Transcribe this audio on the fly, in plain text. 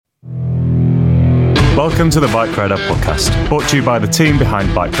Welcome to the Bike Radar podcast, brought to you by the team behind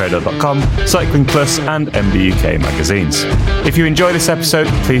BikeRadar.com, Cycling Plus and MBUK magazines. If you enjoy this episode,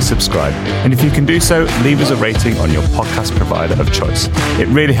 please subscribe, and if you can do so, leave us a rating on your podcast provider of choice. It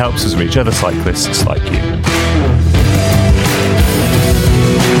really helps us reach other cyclists like you.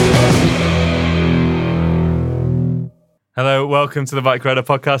 Hello, welcome to the Bike Radar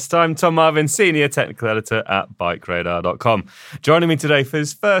podcast. I'm Tom Marvin, Senior Technical Editor at BikeRadar.com. Joining me today for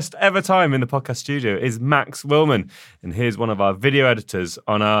his first ever time in the podcast studio is Max Willman, and here's one of our video editors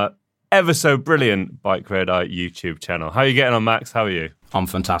on our ever so brilliant Bike Radar YouTube channel. How are you getting on, Max? How are you? I'm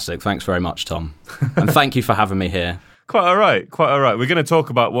fantastic. Thanks very much, Tom. And thank you for having me here. Quite all right. We're going to talk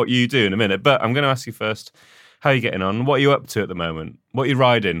about what you do in a minute, but I'm going to ask you first, how are you getting on? What are you up to at the moment? What are you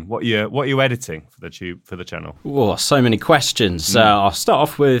riding? What are you editing for the channel? Oh, so many questions. I'll start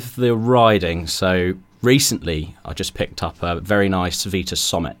off with the riding. So recently, I just picked up a very nice Vita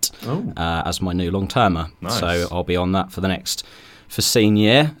Summit as my new long-termer. Nice. So I'll be on that for the next foreseen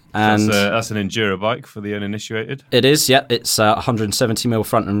year. And that's an enduro bike for the uninitiated? It is, yeah. It's 170mm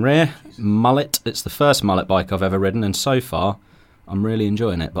front and rear. Mullet. It's the first mullet bike I've ever ridden, and so far, I'm really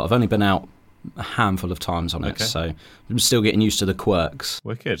enjoying it. But I've only been out a handful of times on it, so I'm still getting used to the quirks.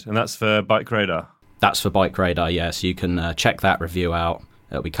 Wicked. And that's for Bike Radar? That's for Bike Radar, yes. You can check that review out.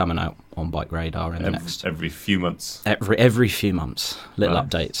 It'll be coming out on Bike Radar in the next... Every few months? Every few months. Little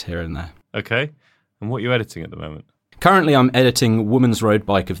updates here and there. Okay. And what are you editing at the moment? Currently, I'm editing Women's Road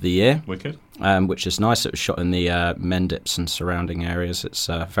Bike of the Year. Wicked. Which is nice. It was shot in the Mendips and surrounding areas. It's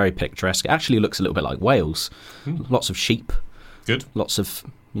very picturesque. It actually looks a little bit like Wales. Lots of sheep. Good. Lots of...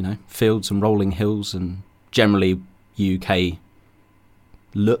 fields and rolling hills and generally UK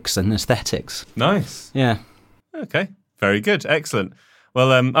looks and aesthetics. Nice. Yeah. Okay. Very good. Excellent.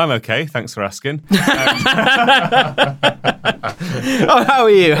 Well, I'm okay. Thanks for asking. How are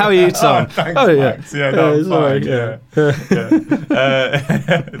you? How are you, Tom? Thanks, Max. Yeah, no, I'm fine.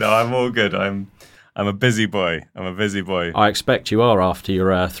 No, I'm all good. I'm a busy boy. I expect you are after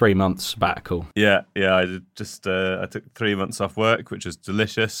your 3 months sabbatical. Yeah. I took 3 months off work, which was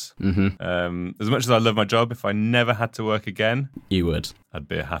delicious. Mm-hmm. As much as I love my job, if I never had to work again, you would. I'd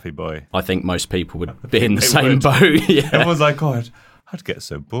be a happy boy. I think most people would be in the same boat. Yeah. Everyone's like, "Oh, I'd get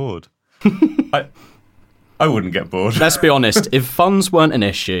so bored." I wouldn't get bored. Let's be honest. If funds weren't an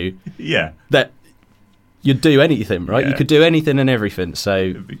issue, that you'd do anything, right? Yeah. You could do anything and everything. So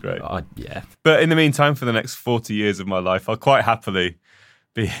it'd be great. Yeah. But in the meantime, for the next 40 years of my life, I'll quite happily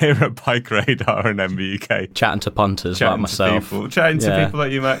be here at Bike Radar and MBUK. Chatting to punters like myself. Chatting to people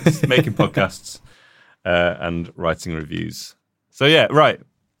like you, Max, making podcasts and writing reviews. So yeah, right.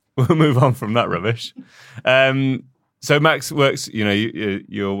 We'll move on from that rubbish. So Max works,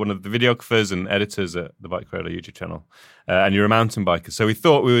 you're one of the videographers and editors at the Bike Radar YouTube channel, and you're a mountain biker. So we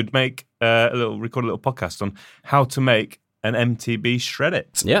thought we would make record a little podcast on how to make an MTB shred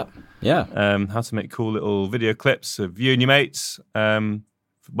it. Yeah. How to make cool little video clips of you and your mates. For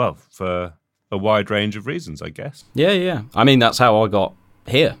a wide range of reasons, I guess. Yeah. I mean, that's how I got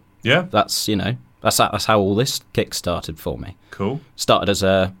here. Yeah. That's how all this kick started for me. Cool. Started as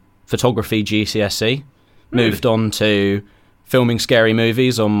a photography GCSE. Moved on to filming scary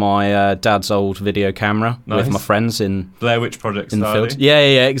movies on my dad's old video camera with my friends in Blair Witch Project in the style. field.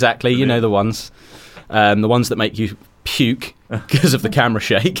 Yeah, exactly. You know the ones that make you puke because of the camera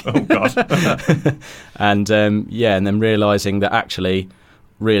shake. Oh God. And then realizing that actually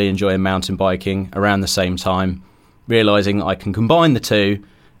really enjoying mountain biking around the same time, realizing that I can combine the two,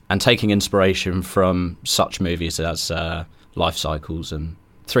 and taking inspiration from such movies as Life Cycles and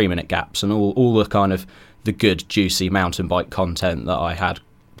 3 Minute Gaps and all the kind of the good, juicy mountain bike content that I had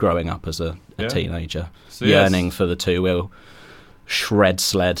growing up as a teenager, yearning for the two-wheel shred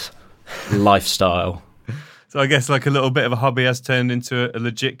sled lifestyle. So I guess like a little bit of a hobby has turned into a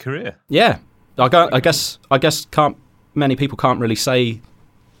legit career. Yeah, I guess many people can't really say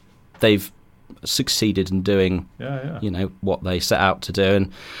they've succeeded in doing what they set out to do,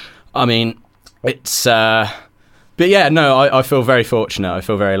 and I mean it's. But yeah, no, I feel very fortunate. I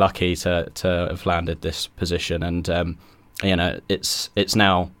feel very lucky to have landed this position, and it's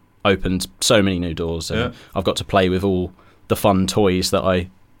now opened so many new doors, and I've got to play with all the fun toys that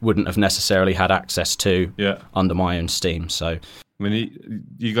I wouldn't have necessarily had access to under my own steam. So, I mean,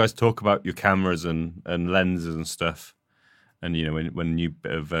 you guys talk about your cameras and lenses and stuff, and when a new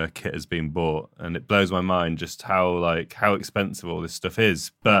bit of kit has been bought, and it blows my mind just how expensive all this stuff is.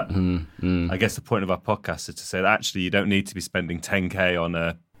 But I guess the point of our podcast is to say that actually you don't need to be spending 10k on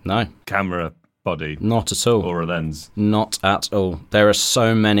a camera body. Not at all. Or a lens. Not at all. There are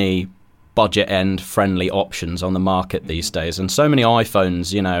so many budget end friendly options on the market these days, and so many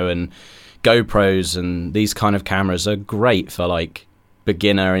iPhones, and GoPros and these kind of cameras are great for like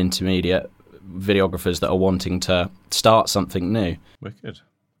beginner, intermediate videographers that are wanting to start something new. Wicked.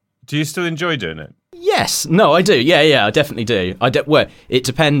 Do you still enjoy doing it? Yes. No, I do. Yeah, I definitely do. Well, it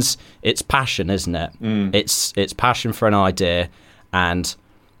depends. It's passion, isn't it? It's passion for an idea, and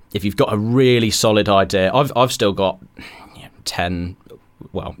if you've got a really solid idea, I've still got 10.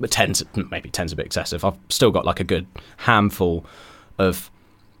 Well, 10's maybe 10's a bit excessive. I've still got like a good handful of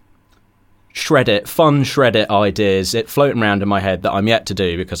fun shred it ideas floating around in my head that I'm yet to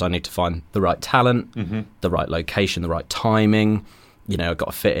do because I need to find the right talent, the right location, the right timing. I've got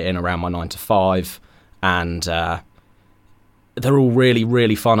to fit it in around my 9 to 5, and they're all really,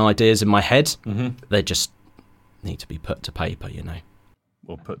 really fun ideas in my head. They just need to be put to paper,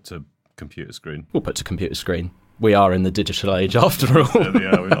 Or put to computer screen. We are in the digital age after all.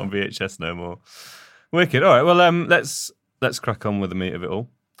 Yeah, we're not on VHS no more. Wicked. All right, well, let's crack on with the meat of it all.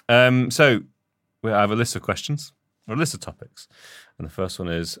 So we have a list of questions, or a list of topics. And the first one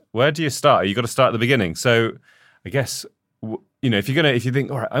is, where do you start? You've got to start at the beginning. So I guess, if you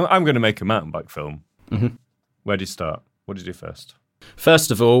think, all right, I'm going to make a mountain bike film, where do you start? What do you do first? First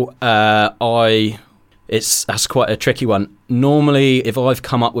of all, that's quite a tricky one. Normally, if I've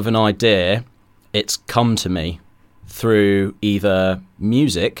come up with an idea, it's come to me through either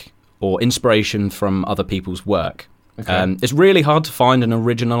music or inspiration from other people's work. Okay. It's really hard to find an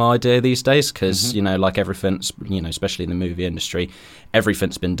original idea these days because, like everything's, especially in the movie industry,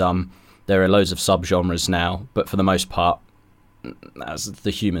 everything's been done. There are loads of subgenres now, but for the most part, as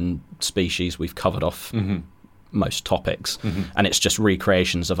the human species, we've covered off most topics, and it's just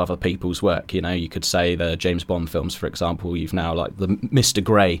recreations of other people's work. You could say the James Bond films, for example. You've now, like, the Mr.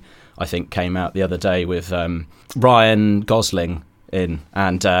 Grey, I think, came out the other day with Ryan Gosling in,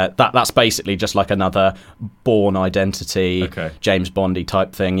 and that's basically just like another Bourne Identity, James Bondy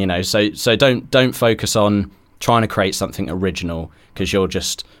type thing. So don't focus on trying to create something original, because you'll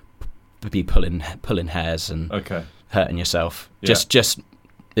just be pulling hairs and hurting yourself. Yeah. Just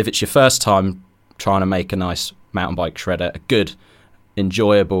if it's your first time trying to make a nice mountain bike shredder, a good,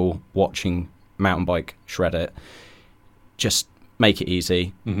 enjoyable watching mountain bike shredder, just make it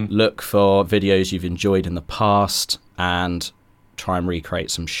easy. Look for videos you've enjoyed in the past and try and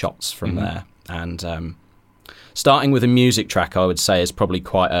recreate some shots from there. And starting with a music track, I would say, is probably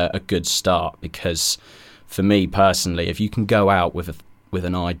quite a good start, because for me personally, if you can go out with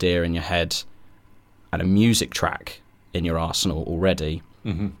an idea in your head and a music track in your arsenal already,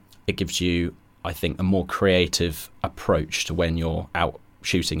 it gives you, I think, a more creative approach to when you're out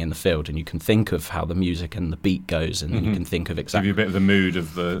shooting in the field, and you can think of how the music and the beat goes, and you can think of exactly... Give you a bit of the mood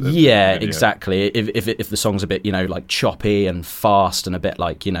of the yeah, video. Exactly. If the song's a bit, like choppy and fast and a bit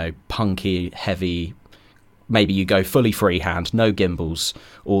like, punky, heavy, maybe you go fully freehand, no gimbals,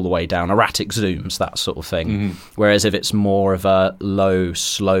 all the way down, erratic zooms, that sort of thing. Whereas if it's more of a low,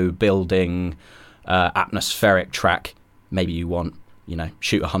 slow building, atmospheric track, maybe you want,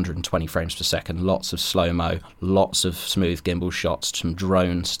 shoot 120 frames per second, lots of slow-mo, lots of smooth gimbal shots, some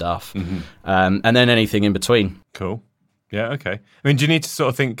drone stuff, and then anything in between. Cool. Yeah, okay. I mean, do you need to sort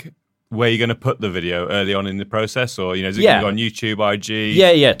of think where you're going to put the video early on in the process, or, is it going to go on YouTube, IG?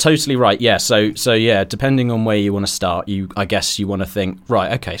 Yeah, totally right. Yeah, so yeah, depending on where you want to start, I guess you want to think,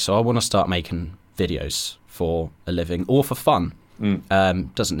 right, okay, so I want to start making videos for a living or for fun.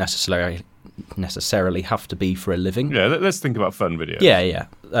 Doesn't necessarily have to be for a living. Yeah, let's think about fun videos. Yeah.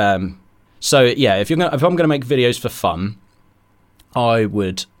 So yeah, if I'm going to make videos for fun, I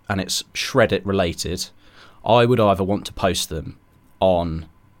would, and it's shred it related, I would either want to post them on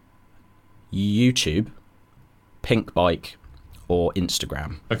YouTube, Pinkbike, or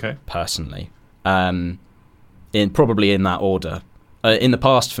Instagram. Okay. Personally, probably in that order. In the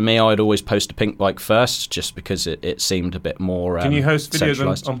past, for me, I'd always post to Pinkbike first, just because it seemed a bit more. Can you host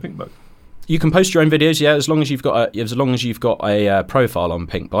videos on Pinkbike? You can post your own videos, yeah. As long as you've got a profile on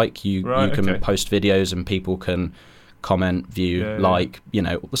Pinkbike, you can post videos, and people can comment, view,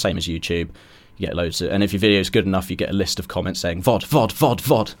 the same as YouTube. You get loads of, and if your video is good enough, you get a list of comments saying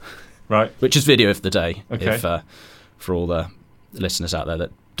VOD. Right. Which is video of the day. Okay. For all the listeners out there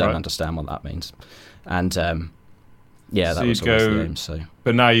that don't understand what that means, and that was always the aim. So,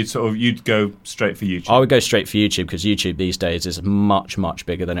 but now you'd go straight for YouTube. I would go straight for YouTube, because YouTube these days is much, much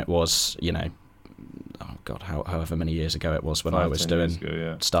bigger than it was. However many years ago it was when I was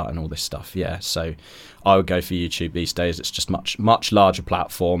starting all this stuff. Yeah, so I would go for YouTube these days. It's just much, much larger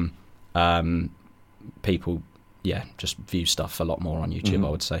platform. People, just view stuff a lot more on YouTube. I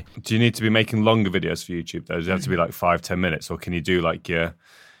would say. Do you need to be making longer videos for YouTube though? Does it have to be like 5-10 minutes, or can you do like your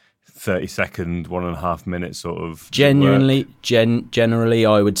 30-second, 1.5 minute sort of generally,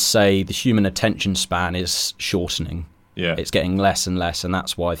 I would say the human attention span is shortening. Yeah, it's getting less and less, and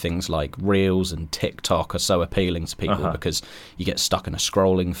that's why things like Reels and TikTok are so appealing to people, because you get stuck in a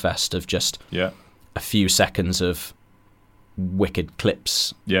scrolling fest of just a few seconds of wicked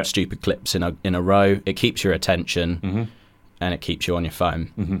clips, stupid clips in a row. It keeps your attention, and it keeps you on your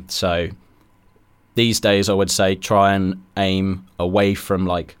phone. So these days, I would say try and aim away from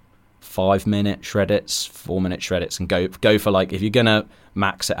like 5-minute shredits, 4-minute shredits, and go for, like, if you're gonna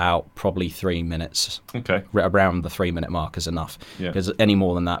max it out, probably 3 minutes. Okay, around the 3-minute mark is enough. Because any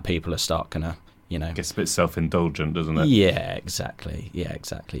more than that, people are gonna, gets a bit self-indulgent, doesn't it? Yeah, exactly. You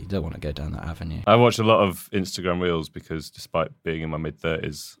don't want to go down that avenue. I watch a lot of Instagram Reels because, despite being in my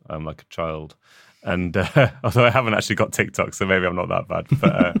mid-30s, I'm like a child. And although I haven't actually got TikTok, so maybe I'm not that bad.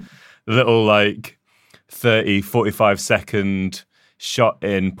 But little, like, 30, 45-second shot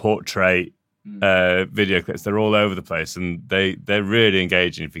in portrait video clips, they're all over the place, and they're really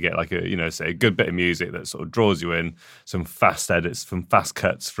engaging if you get like a a good bit of music that sort of draws you in, some fast edits, from fast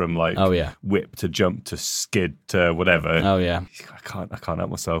cuts from like whip to jump to skid to whatever. I can't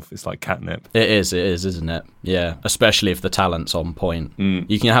help myself. It's like catnip. It is, isn't it? Yeah, especially if the talent's on point.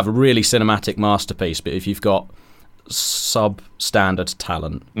 You can have a really cinematic masterpiece, but if you've got substandard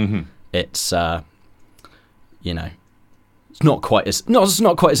talent, it's it's not quite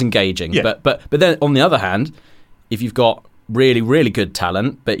as engaging. But then on the other hand, if you've got really, really good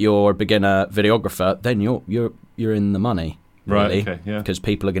talent, but you're a beginner videographer, then you're in the money, really, right? Okay, because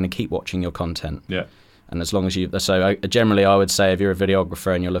people are going to keep watching your content. Yeah. And as long as generally I would say, if you're a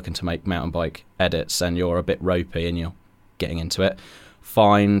videographer and you're looking to make mountain bike edits and you're a bit ropey and you're getting into it,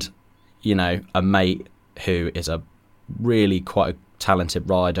 find a mate who is a really quite a talented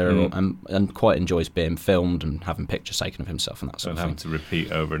rider and quite enjoys being filmed and having pictures taken of himself and that sort of thing. Having to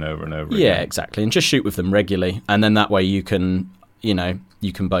repeat over and over and over again. again. Exactly. And just shoot with them regularly. And then that way you can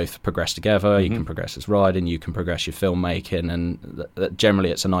both progress together, you can progress as riding, you can progress your filmmaking, and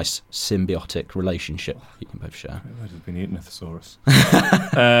generally it's a nice symbiotic relationship you can both share. I've just been eating a thesaurus.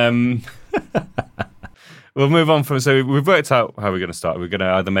 We'll move on from, so we've worked out how we're going to start. We're going to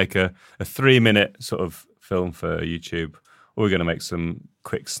either make a 3-minute sort of film for YouTube, or we're going to make some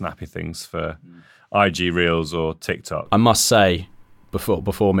quick, snappy things for IG Reels or TikTok. I must say,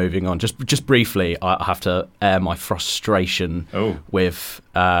 before moving on, just briefly, I have to air my frustration with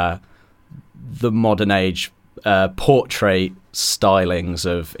the modern age portrait stylings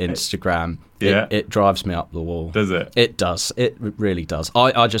of Instagram. It drives me up the wall. Does it? It does. It really does.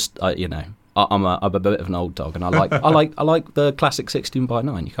 I'm a bit of an old dog, and I like the classic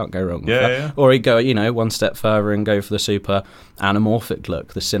 16:9. You can't go wrong with that. Yeah. Or you go, one step further and go for the super anamorphic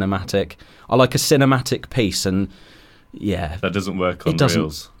look, the cinematic. I like a cinematic piece, and that doesn't work on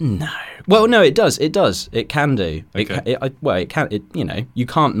Reels. No. Well, no, it does. It does. It can do. Okay. It can. You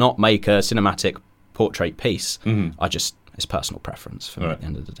can't not make a cinematic portrait piece. It's personal preference for me at the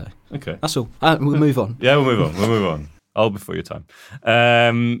end of the day. Okay. That's all. We'll move on. Yeah, we'll move on. All before your time.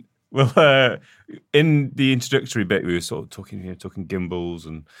 Well, in the introductory bit, we were sort of talking gimbals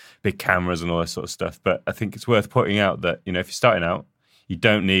and big cameras and all this sort of stuff. But I think it's worth pointing out that, if you're starting out, you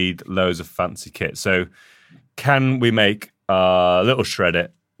don't need loads of fancy kit. So can we make a little shred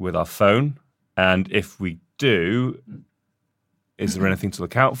it with our phone? And if we do, is there anything to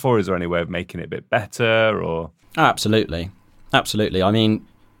look out for? Is there any way of making it a bit better? Or Absolutely. I mean,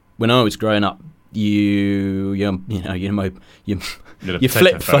 when I was growing up, you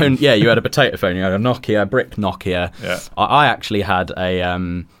flip phone. Yeah, you had a potato phone. You had a Nokia, brick Nokia. Yeah. I actually had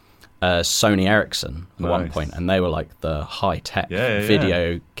a Sony Ericsson at one point, and they were like the high tech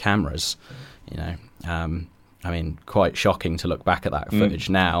video cameras. I mean, quite shocking to look back at that footage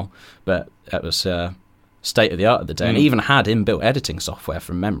now, but it was state of the art of the day, and it even had inbuilt editing software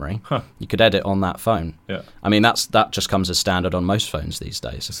from memory. You could edit on that phone. Yeah, I mean that just comes as standard on most phones these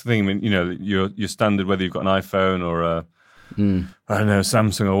days. That's the thing. I mean, your standard, whether you've got an iPhone or a I don't know,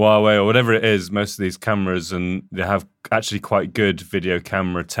 Samsung or Huawei or whatever it is, most of these cameras, and they have actually quite good video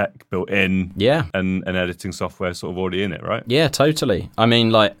camera tech built in. Yeah, and editing software sort of already in it, right? Yeah, totally. I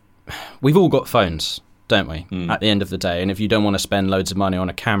mean, like, we've all got phones, don't we? At the end of the day, and if you don't want to spend loads of money on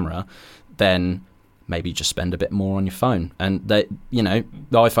a camera, then maybe just spend a bit more on your phone. And the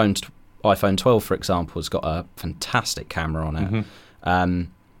iPhone 12, for example, has got a fantastic camera on it,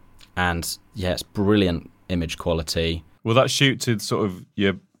 and it's brilliant image quality. Will that shoot to sort of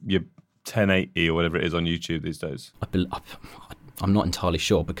your 1080 or whatever it is on YouTube these days? I'm not entirely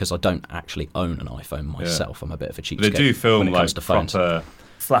sure because I don't actually own an iPhone myself. I'm a bit of a cheapskate. They do film when it comes to phones. Proper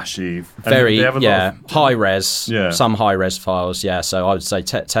flashy. Very, they have a lot of, high res. Yeah. Some high res files. Yeah, so I would say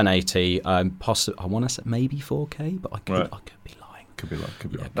 1080. I want to say maybe 4K, but I could be lying. Could be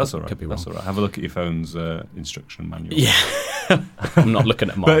wrong. That's all right. That's all right. Have a look at your phone's instruction manual. Yeah, I'm not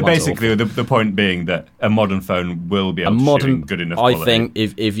looking at mine. But basically, the point being that a modern phone will be able to shoot good enough quality. I think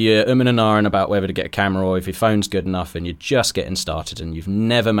if you're umming and ahhing about whether to get a camera or if your phone's good enough and you're just getting started and you've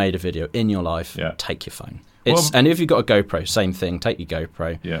never made a video in your life, take your phone. And if you've got a GoPro, same thing. Take your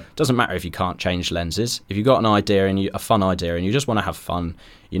GoPro. Yeah. Doesn't matter if you can't change lenses. If you've got an idea and a fun idea and you just want to have fun,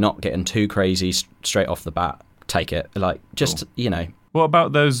 you're not getting too crazy straight off the bat. Take it. What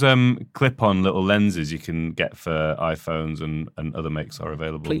about those clip-on little lenses you can get for iPhones and other makes are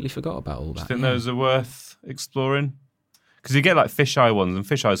available? Completely forgot about all that. Do you think those are worth exploring? Because you get like fisheye ones, and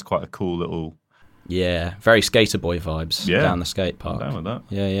fisheye's quite a cool little... Yeah, very skater boy vibes down the skate park. I'm down with that.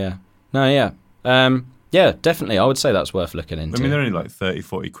 Yeah. No, yeah. Yeah, definitely. I would say that's worth looking into. I mean, they're only like 30,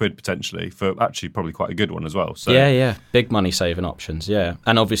 40 quid potentially for actually probably quite a good one as well. So. Yeah. Big money saving options, yeah.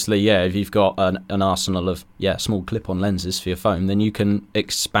 And obviously, if you've got an arsenal of small clip-on lenses for your phone, then you can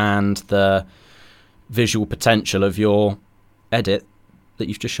expand the visual potential of your edit that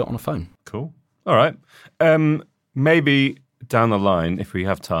you've just shot on a phone. Cool. All right. Maybe down the line, if we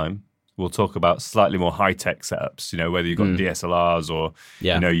have time, we'll talk about slightly more high-tech setups, whether you've got DSLRs or,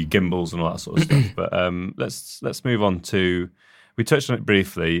 your gimbals and all that sort of stuff. But let's move on to, we touched on it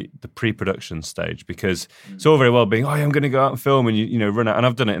briefly, the pre-production stage, because it's all very well being, I'm going to go out and film and, you run out. And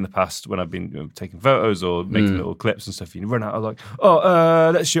I've done it in the past when I've been taking photos or making little clips and stuff. You run out of like,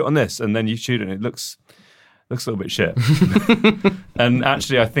 let's shoot on this. And then you shoot it and it looks a little bit shit. And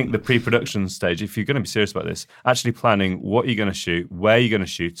actually, I think the pre-production stage, if you're going to be serious about this, actually planning what you're going to shoot, where you're going to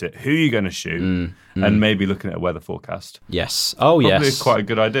shoot it, who you're going to shoot, and maybe looking at a weather forecast. Yes. Probably quite a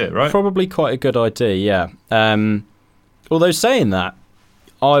good idea, right? Probably quite a good idea, yeah. Although saying that,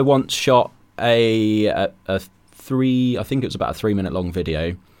 I once shot I think it was about a 3-minute long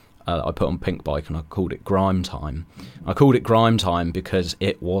video I put on Pinkbike, and I called it Grime Time. I called it Grime Time because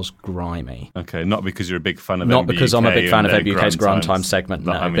it was grimy. Okay, not because you're a big fan of not because I'm a big fan of MBUK's Grime Time segment.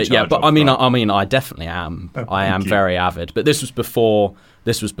 No, but I mean, I definitely am. I am very avid. But this was before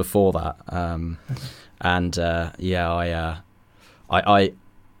that,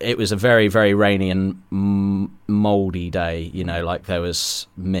 it was a very, very rainy and mouldy day, like there was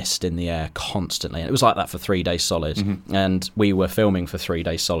mist in the air constantly. And it was like that for 3 days solid. Mm-hmm. And we were filming for 3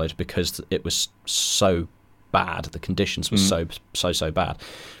 days solid because it was so bad. The conditions were so bad.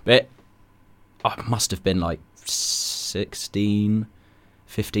 But I must have been like 15,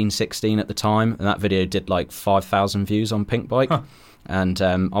 16 at the time. And that video did like 5,000 views on Pinkbike. Huh. And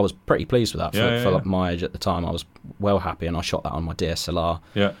I was pretty pleased with that for my age at the time. I was well happy, and I shot that on my DSLR.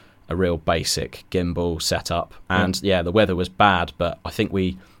 Yeah, a real basic gimbal setup. And the weather was bad, but I think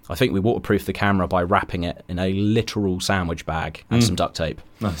we waterproofed the camera by wrapping it in a literal sandwich bag and some duct tape.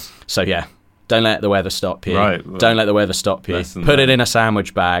 Nice. So don't let the weather stop you. Right. Well, don't let the weather stop you. Put it in a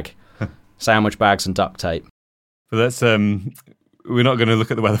sandwich bag, sandwich bags and duct tape. But that's we're not going to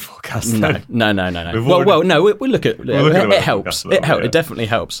look at the weather forecast. No. Well, no. We look at it. Helps. It definitely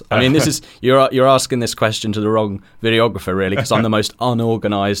helps. I mean, this is you're asking this question to the wrong videographer, really, because I'm the most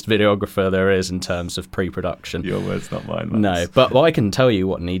unorganised videographer there is in terms of pre-production. Your words, not mine. No, but I can tell you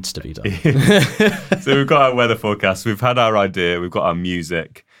what needs to be done. So we've got our weather forecast. We've had our idea. We've got our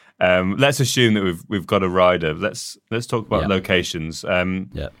music. Let's assume that we've got a rider. Let's talk about locations.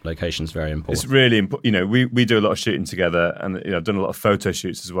 Locations very important. It's really important. We do a lot of shooting together, and I've done a lot of photo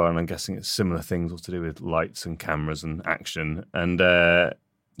shoots as well. And I'm guessing it's similar things all to do with lights and cameras and action. And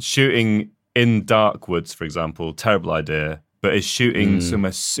shooting in dark woods, for example, terrible idea. But is shooting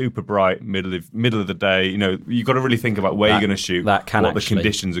somewhere super bright, middle of the day, you've got to really think about where you're going to shoot, what the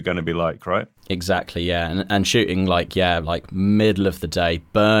conditions are going to be like, right? Exactly, yeah. And shooting like middle of the day,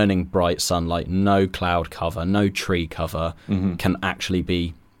 burning bright sunlight, no cloud cover, no tree cover, can actually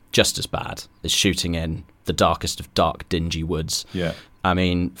be just as bad as shooting in the darkest of dark, dingy woods. Yeah. I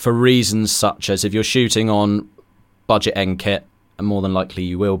mean, for reasons such as if you're shooting on budget end kit, and more than likely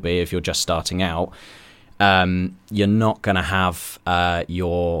you will be if you're just starting out, you're not going to have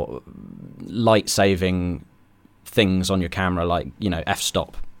your light-saving things on your camera, like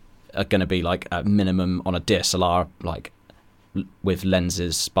f-stop, are going to be like a minimum on a DSLR, like with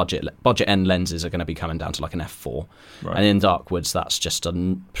lenses, budget end lenses are going to be coming down to like an f4. Right. And in dark woods, that's just a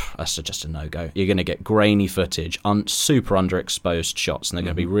no-go. You're going to get grainy footage, super underexposed shots, and they're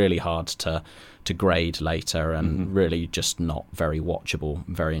going to be really hard to grade later, and really just not very watchable,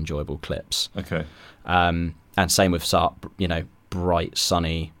 very enjoyable clips. Okay. And same with bright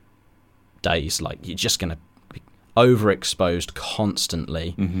sunny days. Like you're just going to overexposed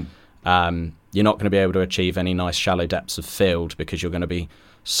constantly, you're not going to be able to achieve any nice shallow depths of field, because you're going to be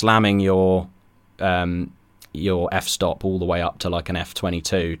slamming your f-stop all the way up to like an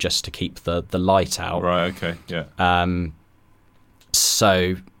f22 just to keep the light out. Right, okay, yeah.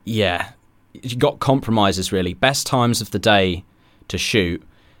 So, yeah, you've got compromises, really. Best times of the day to shoot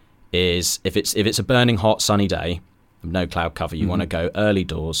is if it's a burning hot sunny day, no cloud cover, you want to go early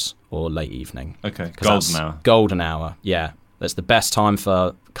doors or late evening. Okay, golden hour. Golden hour, yeah. That's the best time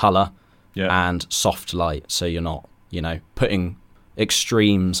for colour and soft light, so you're not, putting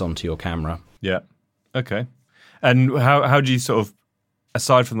extremes onto your camera. Yeah, okay. And how do you sort of,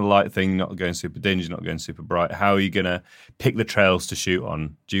 aside from the light thing, not going super dingy, not going super bright, how are you going to pick the trails to shoot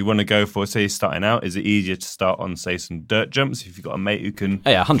on? Do you want to go for, say you're starting out, is it easier to start on, say, some dirt jumps if you've got a mate who can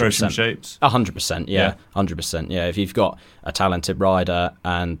throw some shapes? 100%, yeah. 100%, yeah. If you've got a talented rider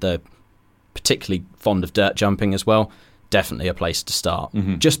and they're particularly fond of dirt jumping as well, definitely a place to start.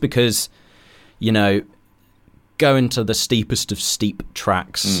 Just because, going to the steepest of steep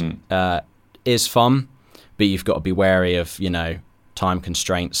tracks is fun, but you've got to be wary of, time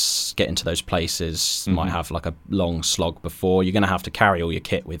constraints, getting to those places, might have like a long slog before. You're going to have to carry all your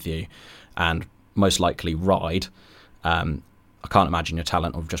kit with you and most likely ride. I can't imagine your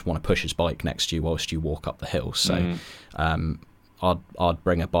talent will just want to push his bike next to you whilst you walk up the hill. So I'd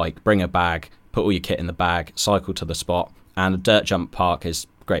bring a bike, bring a bag, put all your kit in the bag, cycle to the spot. And a dirt jump park is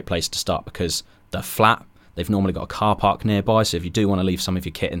a great place to start because they're flat. They've normally got a car park nearby. So if you do want to leave some of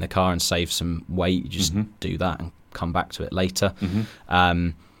your kit in the car and save some weight, you just do that and come back to it later.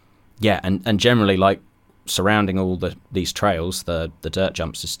 And generally, like, surrounding all these trails, the dirt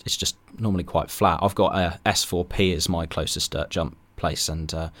jumps, it's just normally quite flat. I've got S4P as my closest dirt jump place, and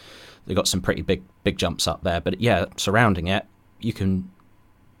they've got some pretty big jumps up there. But yeah, surrounding it, you can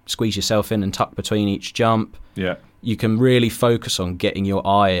squeeze yourself in and tuck between each jump. Yeah, you can really focus on getting your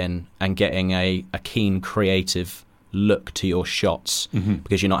eye in and getting a keen, creative look to your shots,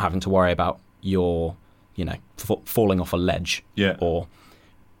 because you're not having to worry about your falling off a ledge or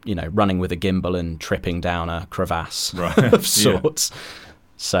running with a gimbal and tripping down a crevasse of sorts.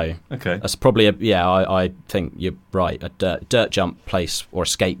 So that's probably I think you're right. A dirt jump place or a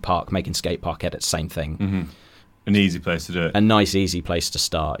skate park, making skate park edits, same thing. An easy place to do it. A nice, easy place to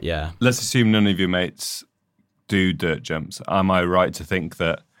start. Yeah. Let's assume none of your mates do dirt jumps. Am I right to think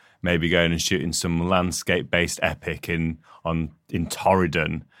that maybe going and shooting some landscape-based epic in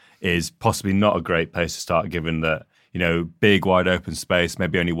Torridon is possibly not a great place to start, given that, big, wide open space,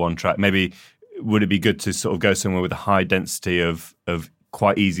 maybe only one track? Maybe would it be good to sort of go somewhere with a high density of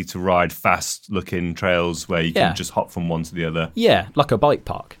quite easy to ride, fast-looking trails where you can just hop from one to the other? Yeah, like a bike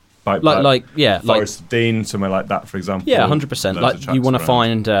park. Forest of Dean, somewhere like that, for example. Yeah, 100%. Like, you want to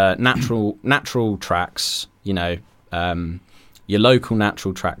find natural tracks. Your local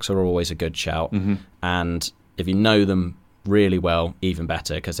natural tracks are always a good shout, and if you know them really well, even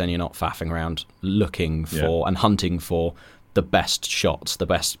better, because then you're not faffing around looking for and hunting for the best shots, the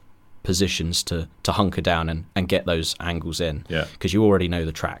best positions to hunker down and get those angles in. Because you already know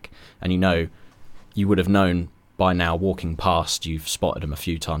the track, and you would have known by now, walking past, you've spotted them a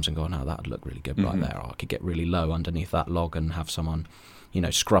few times and gone, oh, that would look really good right there. I could get really low underneath that log and have someone,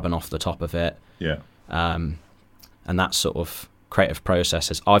 scrubbing off the top of it. And that sort of creative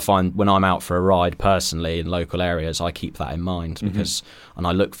processes, I find when I'm out for a ride personally in local areas, I keep that in mind and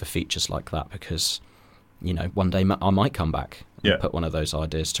I look for features like that because, one day I might come back and put one of those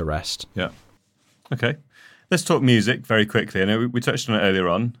ideas to rest. Yeah. Okay. Let's talk music very quickly. I know we touched on it earlier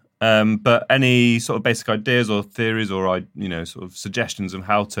on. But any sort of basic ideas or theories or, sort of suggestions of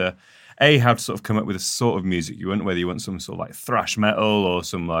how to sort of come up with a sort of music you want, whether you want some sort of like thrash metal or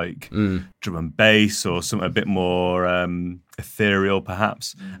some like drum and bass or something a bit more ethereal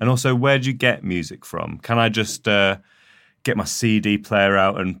perhaps. And also, where do you get music from? Can I just get my CD player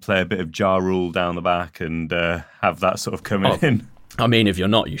out and play a bit of Ja Rule down the back and have that sort of coming in? I mean, if you're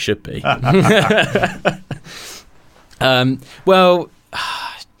not, you should be. Well...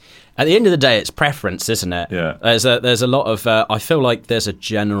 At the end of the day, it's preference, isn't it? Yeah. There's a lot of... I feel like there's a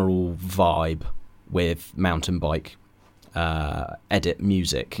general vibe with mountain bike edit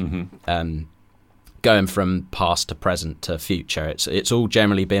music. Going from past to present to future. It's all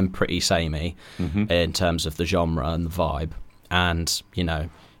generally been pretty samey in terms of the genre and the vibe. And,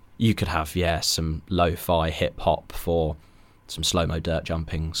 you could have, some lo-fi hip-hop for some slow-mo dirt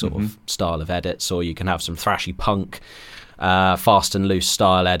jumping sort of style of edits, or you can have some thrashy punk... fast and loose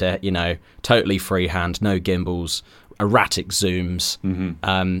style edit, totally freehand, no gimbals, erratic zooms.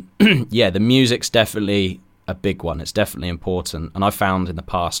 The music's definitely a big one. It's definitely important. And I found in the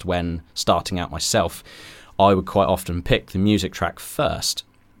past when starting out myself, I would quite often pick the music track first.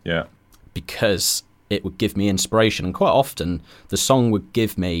 Yeah. Because it would give me inspiration, and quite often the song would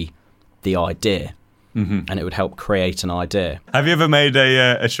give me the idea. And it would help create an idea. Have you ever made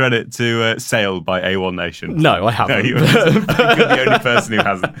a shred to Sail by A1 Nation? No, I haven't. No, you're the only person who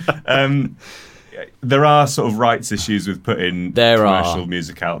hasn't. There are sort of rights issues with putting commercial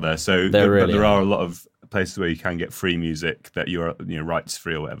music out there. So there are a lot of places where you can get free music that you're rights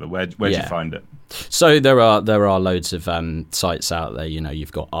free or whatever. Where do you find it? So there are loads of sites out there.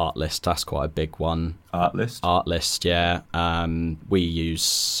 You've got Artlist. That's quite a big one. Artlist, yeah. We use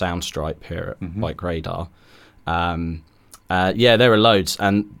Soundstripe here at Bike Radar. There are loads,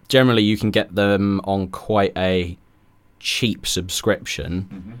 and generally you can get them on quite a cheap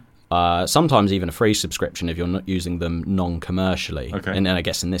subscription. Sometimes even a free subscription if you're not using them non-commercially. Okay. And I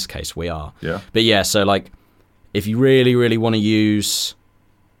guess in this case we are. Yeah. But yeah, so like if you really, really want to use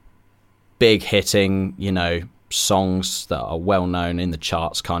big hitting, songs that are well known in the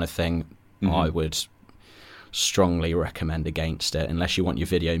charts kind of thing, I would strongly recommend against it, unless you want your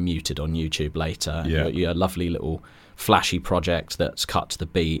video muted on YouTube later. Yeah. Your lovely little flashy project that's cut to the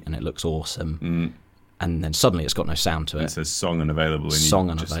beat and it looks awesome. And then suddenly it's got no sound to it. It says song unavailable. And song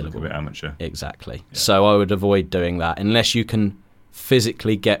you unavailable. Just look a bit amateur. Exactly. Yeah. So I would avoid doing that unless you can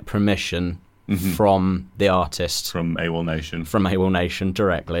physically get permission from the artist. From AWOL Nation. From AWOL Nation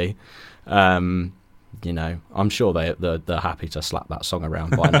directly. I'm sure they're happy to slap that song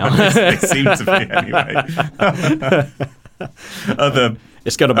around by now. They seem to be anyway. Other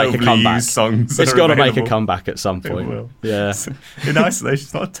it's got to make a comeback. Songs it's got to make a comeback at some point. It will. Yeah. In isolation,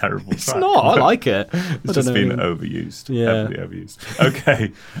 it's not a terrible track. It's not. I like it. It's just been overused. Yeah. Heavily overused.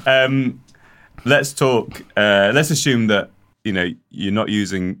 Okay. Let's talk. Let's assume that you're not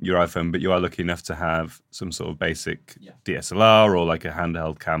using your iPhone, but you are lucky enough to have some sort of basic DSLR or like a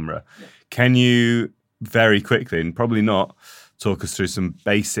handheld camera. Yeah. Can you very quickly, and probably not, talk us through some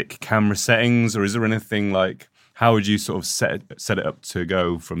basic camera settings, or is there anything like? How would you sort of set it up to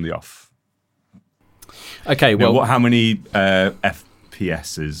go from the off? Okay, well, how many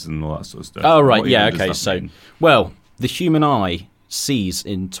FPSs and all that sort of stuff? Oh, right, yeah, okay. So, the human eye sees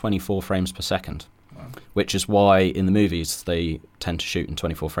in 24 frames per second, which is why in the movies they tend to shoot in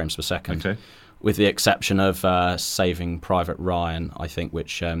 24 frames per second. Okay. With the exception of Saving Private Ryan, I think,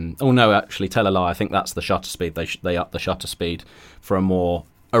 which... actually, tell a lie. I think that's the shutter speed. They up the shutter speed for a more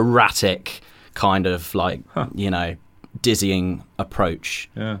erratic kind of dizzying approach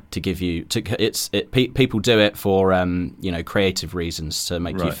to give you people do it for creative reasons, to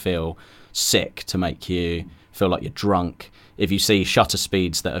make you feel sick, to make you feel like you're drunk. If you see shutter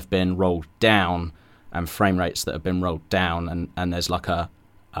speeds that have been rolled down and frame rates that have been rolled down, and there's like a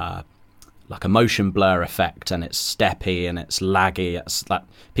motion blur effect, and it's steppy and it's laggy. It's like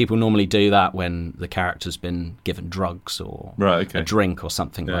people normally do that when the character's been given drugs or a drink or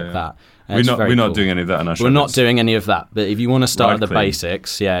something like that. And we're not doing any of that in our show. We're not doing any of that. But if you want to start at the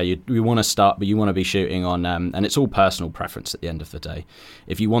basics, you want to start, but you want to be shooting on, and it's all personal preference at the end of the day.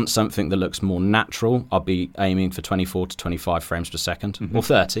 If you want something that looks more natural, I'll be aiming for 24 to 25 frames per second, or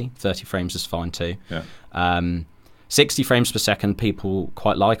 30. 30 frames is fine too. Yeah. 60 frames per second people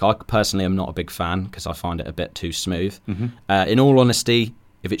quite like. I personally am not a big fan because I find it a bit too smooth. In all honesty,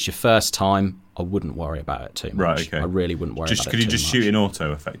 if it's your first time, I wouldn't worry about it too much. Right, okay. I really wouldn't worry about it too much. Could you just shoot in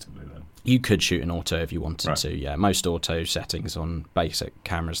auto effectively then? You could shoot in auto if you wanted to, yeah. Most auto settings on basic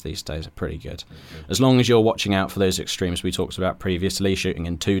cameras these days are pretty good. As long as you're watching out for those extremes we talked about previously, shooting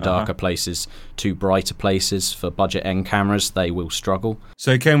in too darker places, too brighter places for budget end cameras, they will struggle.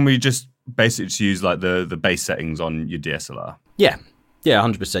 So can we just basically just use like the base settings on your DSLR? Yeah,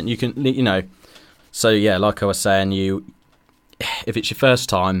 100%. You can, so yeah, like I was saying, if it's your first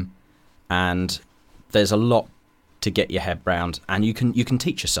time and there's a lot to get your head round, and you can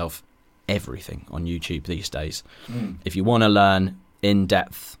teach yourself everything on YouTube these days. If you want to learn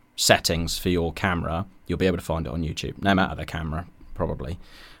in-depth settings for your camera, you'll be able to find it on YouTube, no matter the camera, probably.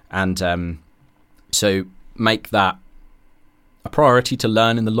 And so make that a priority to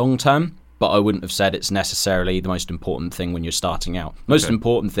learn in the long term, but I wouldn't have said it's necessarily the most important thing when you're starting out. Most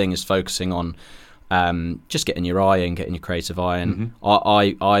important thing is focusing on just getting your eye in, getting your creative eye in.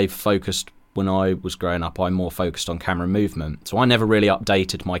 I focused, when I was growing up, I more focused on camera movement. So I never really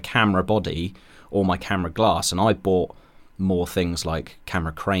updated my camera body or my camera glass, and I bought more things like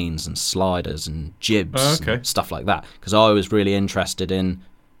camera cranes and sliders and jibs and stuff like that, because I was really interested in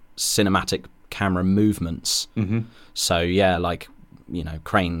cinematic camera movements. So yeah,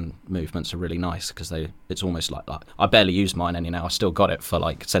 crane movements are really nice because it's almost like I barely use mine any now. I still got it for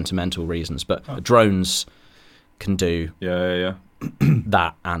like sentimental reasons, but drones can do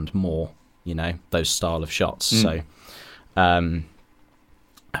that and more. those style of shots. So, but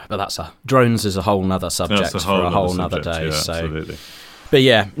drones is a whole nother subject for a whole nother day. Yeah, so, absolutely. But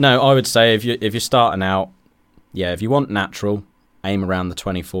yeah, no, I would say if you're starting out, if you want natural, aim around the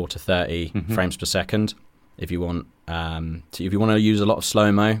 24 to 30 frames per second. If you want to use a lot of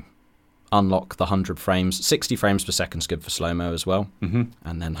slow-mo, unlock the 100 frames. 60 frames per second is good for slow-mo as well. And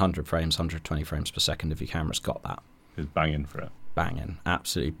then 100 frames, 120 frames per second if your camera's got that. It's banging for it. Banging,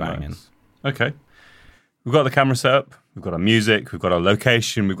 absolutely banging. Nice. Okay. We've got the camera set up. We've got our music. We've got our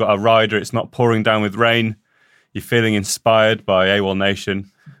location. We've got our rider. It's not pouring down with rain. You're feeling inspired by AWOL Nation.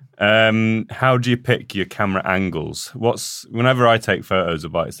 How do you pick your camera angles? Whenever I take photos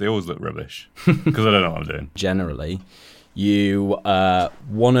of bikes, they always look rubbish because I don't know what I'm doing. Generally, you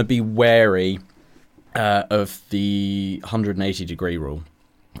want to be wary of the 180 degree rule,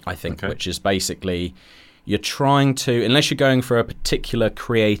 I think, which is basically you're trying to, unless you're going for a particular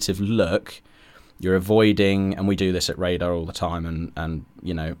creative look, you're avoiding, and we do this at Radar all the time, and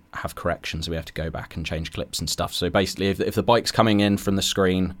have corrections. We have to go back and change clips and stuff. So basically, if the bike's coming in from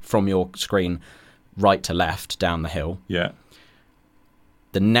your screen, right to left down the hill,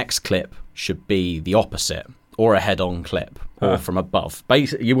 the next clip should be the opposite, or a head-on clip, or from above.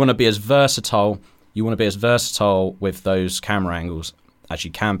 Basically, you want to be as versatile. You want to be as versatile with those camera angles as you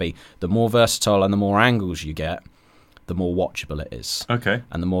can be. The more versatile and the more angles you get, the more watchable it is. Okay.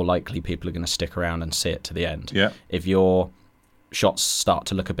 And the more likely people are going to stick around and see it to the end. Yeah. If your shots start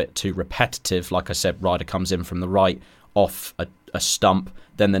to look a bit too repetitive, like I said, rider comes in from the right off a stump,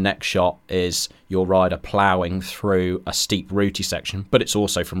 then the next shot is your rider ploughing through a steep rooty section, but it's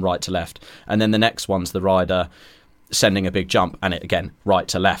also from right to left. And then the next one's the rider sending a big jump, and it again, right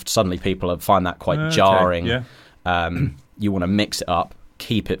to left. Suddenly people find that quite jarring. Yeah. You want to mix it up,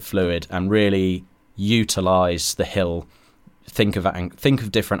 keep it fluid, and really utilize the hill. Think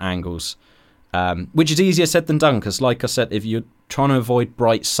of different angles, which is easier said than done, because like I said, if you're trying to avoid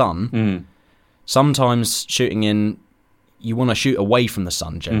bright sun, sometimes shooting in, you want to shoot away from the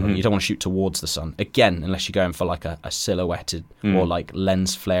sun generally. You don't want to shoot towards the sun, again, unless you're going for like a silhouetted or like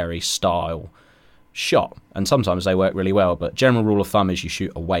lens flare-y style shot, and sometimes they work really well, but general rule of thumb is you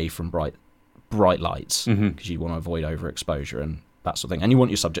shoot away from bright lights, because you want to avoid overexposure and that sort of thing. And you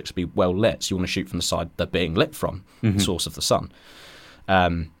want your subjects to be well lit, so you want to shoot from the side they're being lit from, the source of the sun.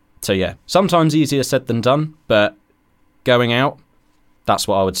 So yeah, sometimes easier said than done, but going out, that's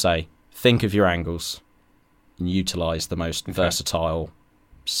what I would say. Think of your angles and utilise the most versatile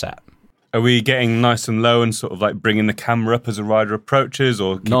set. Are we getting nice and low and sort of like bringing the camera up as a rider approaches,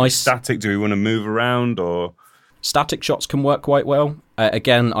 or keep it static? Do we want to move around, or...? Static shots can work quite well.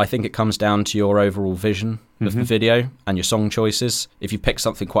 Again, I think it comes down to your overall vision of the video and your song choices. If you pick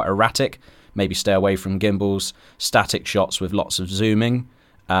something quite erratic, maybe stay away from gimbals. Static shots with lots of zooming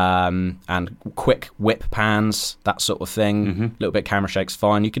and quick whip pans, that sort of thing. A little bit of camera shake's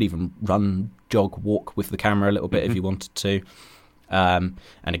fine. You could even run, jog, walk with the camera a little bit if you wanted to. And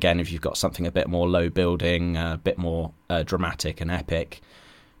again, if you've got something a bit more low building, a bit more dramatic and epic,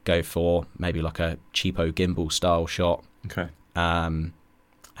 go for maybe like a cheapo gimbal style shot. Okay. Some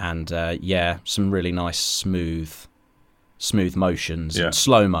really nice smooth motions, and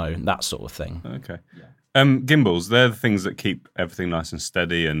slow-mo, that sort of thing. Okay. Gimbals, they're the things that keep everything nice and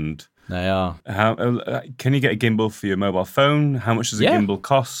steady, and they are. How can you get a gimbal for your mobile phone? How much does a gimbal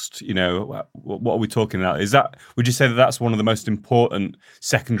cost? What are we talking about? Would you say that that's one of the most important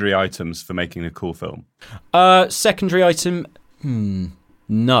secondary items for making a cool film? Secondary item?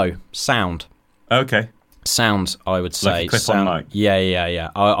 No. Sound. Okay. Sound, I would say. Like a clip-on mic? Yeah.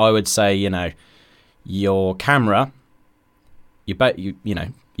 I would say, your camera,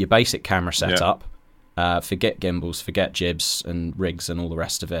 your basic camera setup, forget gimbals, forget jibs and rigs and all the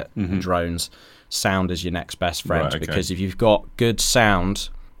rest of it, and drones. Sound is your next best friend, right, okay. Because if you've got good sound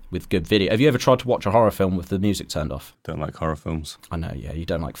with good video... Have you ever tried to watch a horror film with the music turned off? Don't like horror films. I know, yeah, you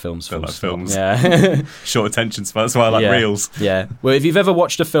don't like films. Don't like films. Yeah. Short attention span, that's why I like reels. Yeah. Well, if you've ever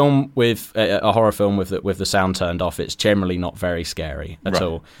watched a film with a horror film with the sound turned off, it's generally not very scary at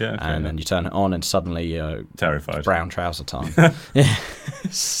all. Yeah, okay, and then you turn it on and suddenly you're... terrified. Brown trouser time.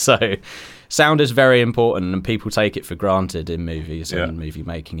 So... sound is very important, and people take it for granted in movies and movie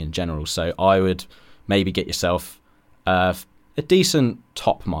making in general. So I would maybe get yourself a decent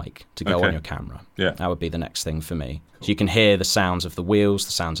top mic to go on your camera. Yeah. That would be the next thing for me. Cool. So you can hear the sounds of the wheels,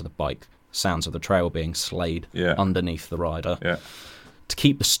 the sounds of the bike, the sounds of the trail being slayed underneath the rider to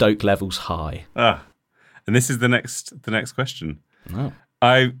keep the stoke levels high. And this is the next question. Oh.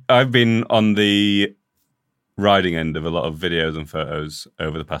 I've been on the riding end of a lot of videos and photos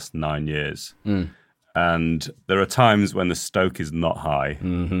over the past 9 years. And there are times when the stoke is not high,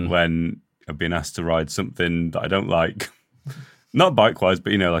 when I've been asked to ride something that I don't like, not bike-wise,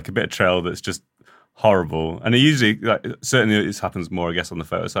 but, like a bit of trail that's just horrible. And it usually, certainly this happens more, I guess, on the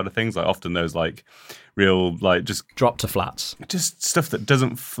photo side of things. Like often those real, just drop to flats, just stuff that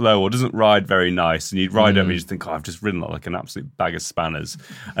doesn't flow or doesn't ride very nice. And you'd ride it and you just think, I've just ridden like an absolute bag of spanners.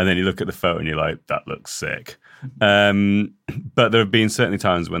 And then you look at the photo and you're like, that looks sick. But there have been certainly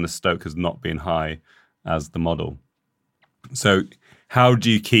times when the stoke has not been high as the model. So how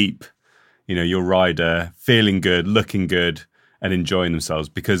do you keep, your rider feeling good, looking good, and enjoying themselves?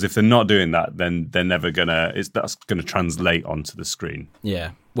 Because if they're not doing that, then they're never that's gonna translate onto the screen.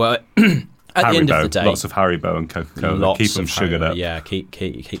 Yeah. Well, at the end of the day, lots of Haribo and Coca-Cola. Keep them sugared up. Yeah, keep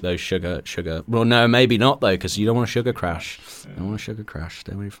those sugar. Well, no, maybe not though, because you don't want a sugar crash. You don't want a sugar crash.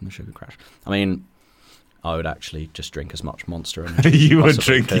 Stay away from the sugar crash. I mean, I would actually just drink as much Monster energy. You would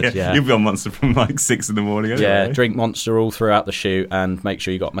drink, yeah. You'd be on Monster from 6 in the morning. Anyway. Yeah, drink Monster all throughout the shoot and make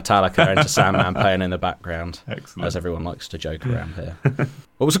sure you got Metallica Enter Sandman playing in the background. Excellent. As everyone likes to joke around here.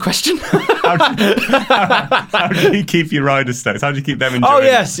 What was the question? How do you keep your riders stoked? How do you keep them enjoying? Oh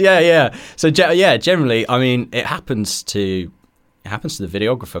yes, yeah. So generally, I mean, it happens to the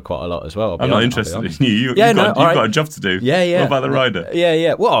videographer quite a lot as well. I'm not interested in you. You've got a job to do. Yeah. What about the rider?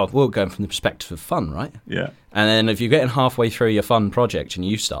 Yeah. Well, we're going from the perspective of fun, right? Yeah. And then if you're getting halfway through your fun project and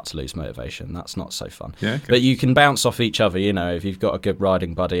you start to lose motivation, that's not so fun. Yeah. Okay. But you can bounce off each other. If you've got a good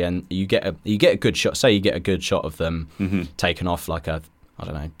riding buddy and you get a good shot. Say you get a good shot of them taking off like a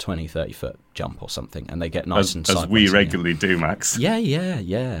 20, 30 foot jump or something, and they get nice and sideways. As we regularly do, Max.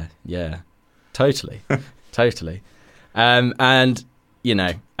 Yeah. Totally. And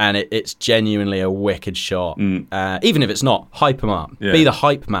it's genuinely a wicked shot. Even if it's not, hype them up. Yeah. Be the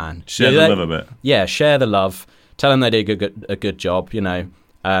hype man. Share the love a bit. Yeah, share the love. Tell them they did a good job. If you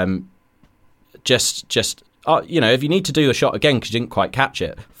need to do the shot again because you didn't quite catch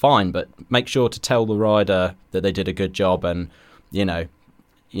it, fine. But make sure to tell the rider that they did a good job. And if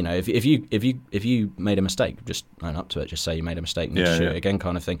you made a mistake, just own up to it. Just say you made a mistake and shoot it again,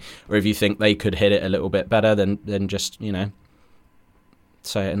 kind of thing. Or if you think they could hit it a little bit better, then just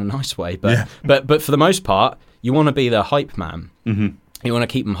say it in a nice way. But for the most part, you want to be the hype man. Mm-hmm. You want to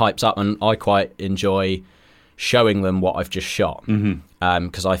keep them hyped up, and I quite enjoy showing them what I've just shot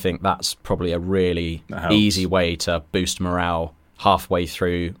because I think that's probably a really easy way to boost morale halfway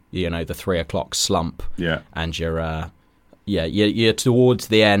through the 3 o'clock slump. Yeah, and you're towards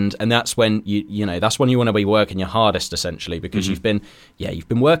the end, and that's when you want to be working your hardest, essentially, because you've been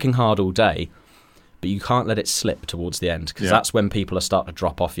working hard all day, but you can't let it slip towards the end, because that's when people are starting to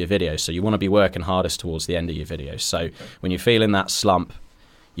drop off your videos. So you want to be working hardest towards the end of your videos. So when you're feeling that slump,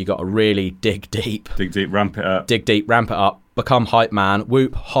 you got to really dig deep, ramp it up, become hype man,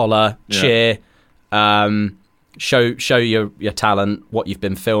 whoop, holler, cheer, show your talent, what you've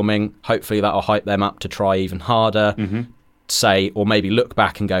been filming. Hopefully that'll hype them up to try even harder. Say, or maybe look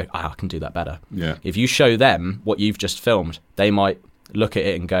back and go, I can do that better. Yeah. If you show them what you've just filmed, they might look at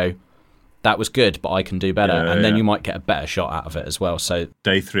it and go, that was good, but I can do better. Then you might get a better shot out of it as well. So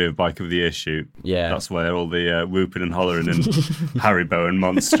day 3 of Bike of the Year shoot. Yeah. That's where all the whooping and hollering and Haribo and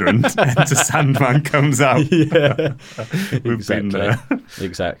Monster and Enter Sandman comes out. Yeah.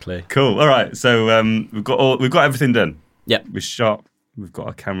 Exactly. Cool. All right. So we've got everything done. Yep. We shot. We've got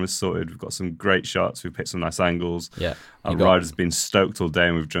our cameras sorted. We've got some great shots. We've picked some nice angles. Yeah. Our rider's been stoked all day,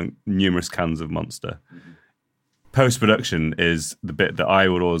 and we've drunk numerous cans of Monster. Post-production is the bit that I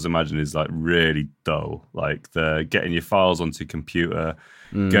would always imagine is like really dull, like the getting your files onto computer,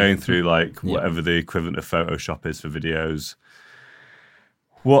 going through whatever the equivalent of Photoshop is for videos.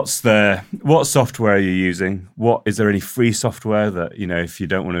 What software are you using? Is there any free software that, if you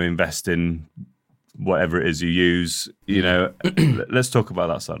don't want to invest in whatever it is you use, let's talk about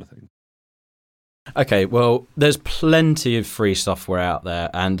that side of things. Okay, well, there's plenty of free software out there.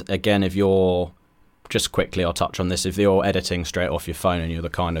 And again, if you're, just quickly, I'll touch on this. If you're editing straight off your phone and you're the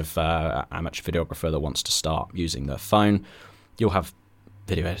kind of amateur videographer that wants to start using their phone, you'll have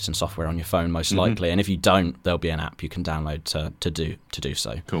video editing software on your phone most likely. And if you don't, there'll be an app you can download to do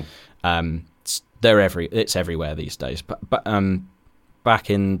so. Cool. It's everywhere these days. But back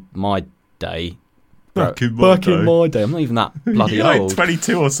in my day. Back in my day. I'm not even that bloody You're old.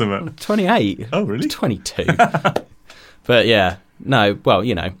 22 or something. 28. Oh, really? 22. But yeah. No, well,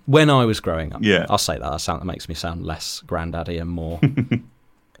 when I was growing up, yeah. I'll say that makes me sound less granddaddy and more.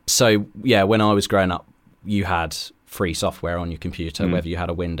 So, yeah, when I was growing up, you had free software on your computer, whether you had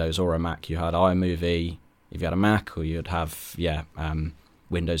a Windows or a Mac. You had iMovie if you had a Mac, or you'd have,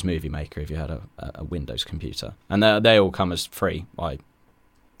 Windows Movie Maker if you had a Windows computer. And they all come as free, I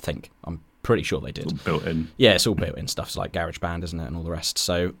think. I'm pretty sure they did. It's all built in. Yeah, it's all built in stuff. It's like GarageBand, isn't it, and all the rest.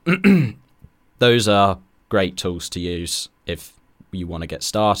 So... those are great tools to use if you want to get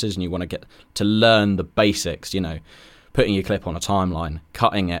started and you want to get to learn the basics, putting your clip on a timeline,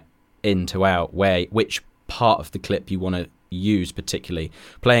 cutting it in to out, which part of the clip you want to use, particularly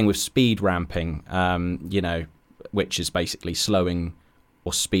playing with speed ramping, which is basically slowing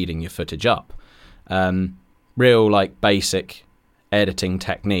or speeding your footage up. Real like basic editing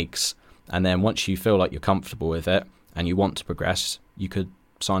techniques. And then once you feel like you're comfortable with it and you want to progress, you could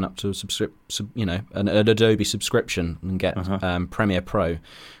sign up to an Adobe subscription and get Premiere Pro,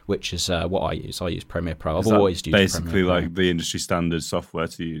 which is what I use. I use Premiere Pro. I've always used basically like the industry standard software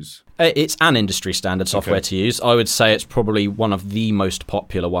to use. It's an industry standard software to use. I would say it's probably one of the most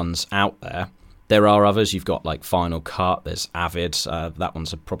popular ones out there. There are others. You've got like Final Cut. There's Avid. That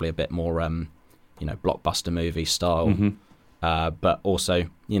one's probably a bit more, blockbuster movie style. But also,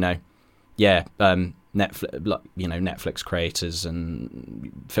 Netflix creators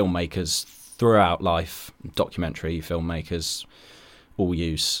and filmmakers throughout life, documentary filmmakers, all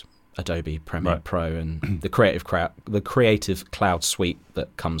use Adobe Premiere Pro and the Creative Cloud suite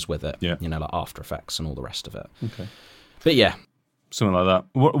that comes with it. Like After Effects and all the rest of it. But yeah, something like that.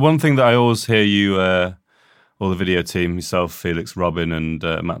 One thing that I always hear you, all the video team, yourself, Felix, Robin, and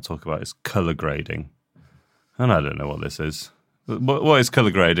Matt talk about is color grading, and I don't know what this is. What is color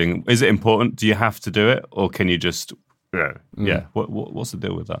grading? Is it important? Do you have to do it, or can you just? What's the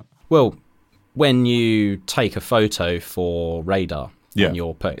deal with that? Well, when you take a photo for radar, and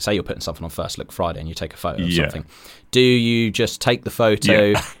you're putting something on First Look Friday, and you take a photo of something, do you just take the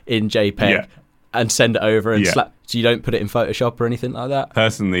photo in JPEG and send it over and slap? So you don't put it in Photoshop or anything like that?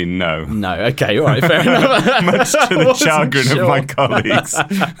 Personally, no. No. Okay. All right. Fair enough. Much to the chagrin of my colleagues.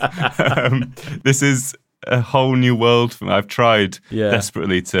 This is a whole new world for me. I've tried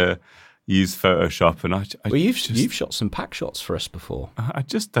desperately to use Photoshop, and you've shot some pack shots for us before. I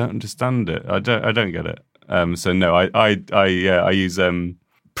just don't understand it. I don't get it. So no, I use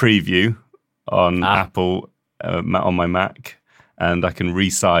Preview on Apple on my Mac, and I can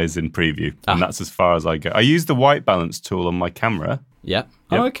resize in Preview, and that's as far as I go. I use the white balance tool on my camera. Yeah.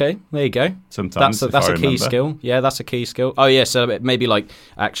 Oh, okay. There you go. Sometimes that's a key skill. Yeah, that's a key skill. Oh, yeah. So maybe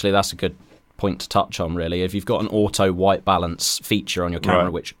actually that's a good point to touch on, really. If you've got an auto white balance feature on your camera,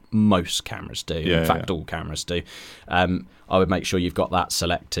 which most cameras do, in fact all cameras do, I would make sure you've got that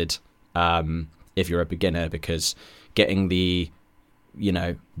selected if you're a beginner, because getting the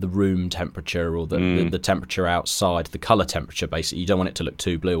room temperature or the temperature outside, the color temperature, basically, you don't want it to look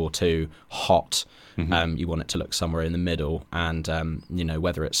too blue or too hot. You want it to look somewhere in the middle, and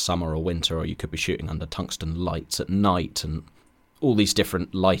whether it's summer or winter, or you could be shooting under tungsten lights at night, and all these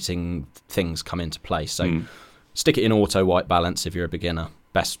different lighting things come into play. So stick it in auto white balance if you're a beginner.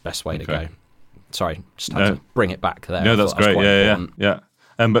 Best way to go. Sorry, just had to bring it back there. No, that's great. Yeah.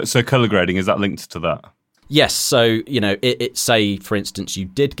 But so color grading, is that linked to that? Yes. So it say, for instance, you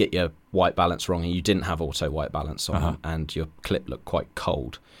did get your white balance wrong and you didn't have auto white balance on, and your clip looked quite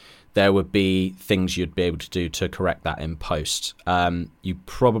cold. There would be things you'd be able to do to correct that in post. You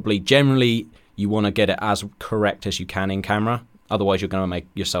probably generally you want to get it as correct as you can in camera. Otherwise, you're going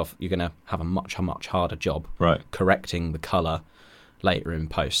to have a much harder job correcting the color later in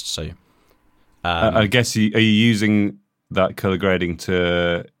post. So, I guess are you using that color grading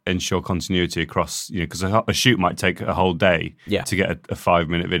to ensure continuity across? Because a shoot might take a whole day to get a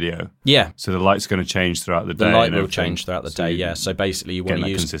 5-minute video. Yeah. So the light's going to change throughout the day. The light will change throughout the day. Yeah. So basically, you want to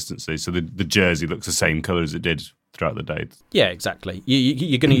use consistency. So the jersey looks the same color as it did throughout the day. Yeah, exactly.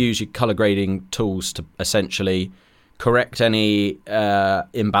 You're going to use your color grading tools to essentially correct any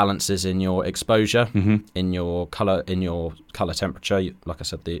imbalances in your exposure, in your color temperature. Like I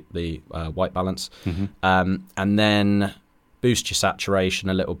said, the white balance, and then boost your saturation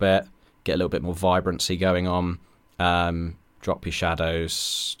a little bit, get a little bit more vibrancy going on. Drop your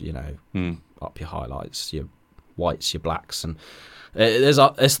shadows, up your highlights, your whites, your blacks, and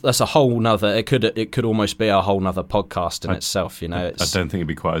that's a whole nother. It could almost be a whole nother podcast in itself. I don't think it'd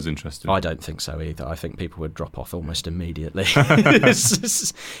be quite as interesting. I don't think so either. I think people would drop off almost immediately.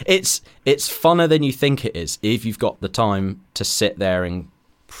 It's funner than you think it is if you've got the time to sit there and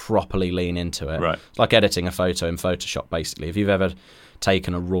properly lean into it. Right. It's like editing a photo in Photoshop, basically. If you've ever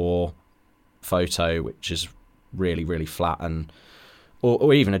taken a raw photo which is really, really flat,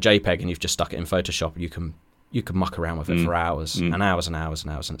 or even a JPEG, and you've just stuck it in Photoshop, you can muck around with it for hours and hours and hours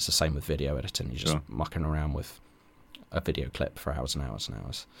and hours, and it's the same with video editing. You're just mucking around with a video clip for hours and hours and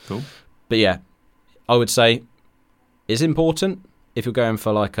hours. Cool. But yeah, I would say it's important if you're going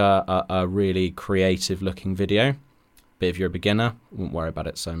for like a really creative looking video. But if you're a beginner, wouldn't worry about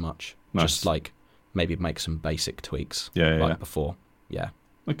it so much. Nice. Just like maybe make some basic tweaks before. Yeah.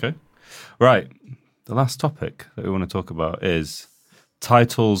 Okay. Right. The last topic that we want to talk about is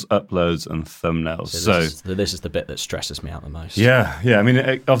titles, uploads, and thumbnails. So this is the bit that stresses me out the most. Yeah. I mean,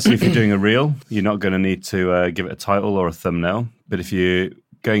 obviously, if you're doing a reel, you're not going to need to give it a title or a thumbnail. But if you're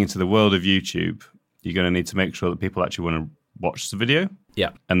going into the world of YouTube, you're going to need to make sure that people actually want to watch the video. Yeah.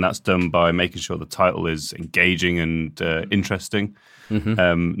 And that's done by making sure the title is engaging and interesting,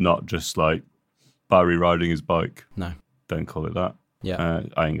 not just like Barry riding his bike. No. Don't call it that. Yeah.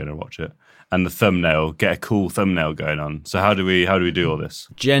 I ain't going to watch it. And the thumbnail, get a cool thumbnail going on. So how do we do all this?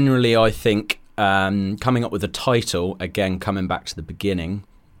 Generally, I think coming up with a title, again, coming back to the beginning,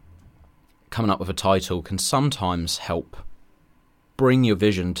 coming up with a title can sometimes help bring your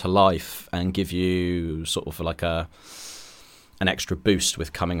vision to life and give you sort of like an extra boost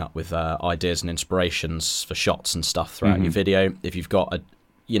with coming up with ideas and inspirations for shots and stuff throughout your video. If you've got a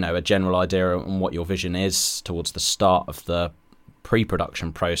general idea on what your vision is towards the start of the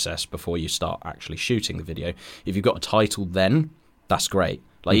pre-production process before you start actually shooting the video, if you've got a title, then that's great.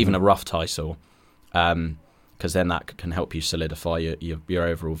 Like even a rough title, because then that can help you solidify your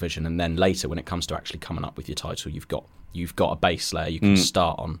overall vision. And then later, when it comes to actually coming up with your title, you've got a base layer you can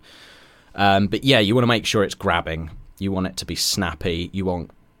start on. But yeah, you want to make sure it's grabbing. You want it to be snappy. You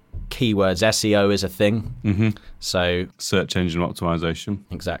want keywords. SEO is a thing. So search engine optimization.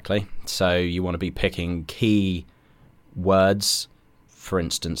 Exactly. So you want to be picking key words. For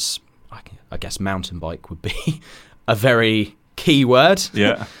instance, I guess mountain bike would be a very key word.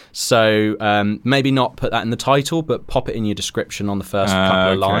 Yeah. So maybe not put that in the title, but pop it in your description on the first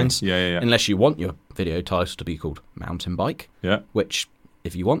couple of lines. Yeah. Unless you want your video title to be called mountain bike. Yeah. Which,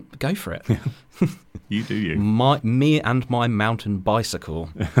 if you want, go for it. You do you. Me and my mountain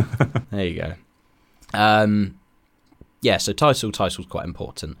bicycle. There you go. Yeah, so title's quite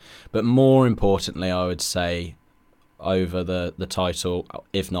important. But more importantly, I would say over the title,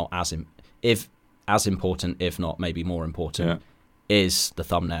 if as important, if not maybe more important, is the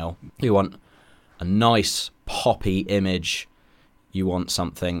thumbnail. You want a nice poppy image. You want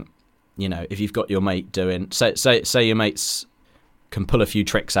something, if you've got your mate doing, say your mates can pull a few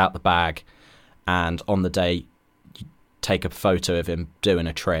tricks out the bag, and on the day you take a photo of him doing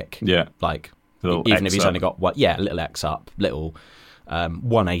a trick. Yeah. Like little even X if he's up. only got a little X up, little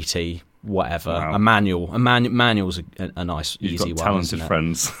 180. Whatever. Wow. A manual's a nice, You've easy got one. talented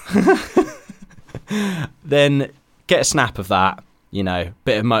friends. Then get a snap of that.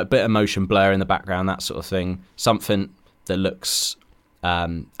 Bit of motion blur in the background, that sort of thing. Something that looks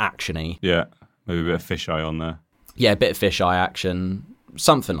actiony. Yeah, maybe a bit of fisheye on there. Yeah, a bit of fisheye action,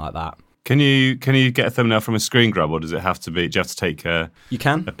 something like that. Can you get a thumbnail from a screen grab, or does it have to be? Do you have to take You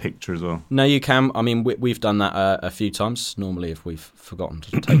can. a picture as well? No, you can. I mean, we've done that a few times. Normally, if we've forgotten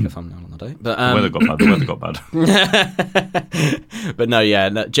to take a thumbnail on the day, but The weather got bad. But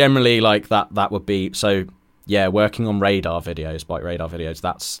no, generally like that would be so. Yeah, working on bike radar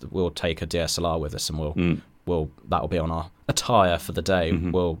videos. We'll take a DSLR with us, and that'll be on our attire for the day.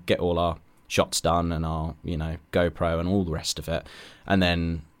 We'll get all our shots done and our GoPro and all the rest of it, and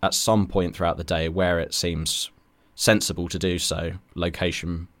then at some point throughout the day where it seems sensible to do so,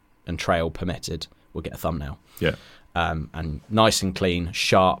 location and trail permitted, we'll get a thumbnail. Yeah. And nice and clean,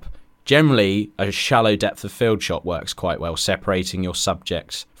 sharp. Generally, a shallow depth of field shot works quite well, separating your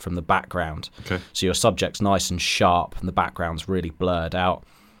subject from the background. Okay. So your subject's nice and sharp and the background's really blurred out.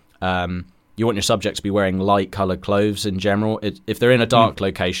 You want your subject to be wearing light coloured clothes in general. If they're in a dark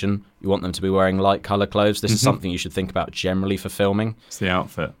location, you want them to be wearing light coloured clothes. This is something you should think about generally for filming. It's the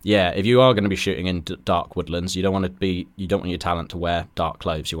outfit. Yeah, if you are going to be shooting in dark woodlands, you don't want your talent to wear dark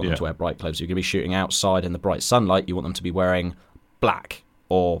clothes. You want them to wear bright clothes. If you're going to be shooting outside in the bright sunlight, you want them to be wearing black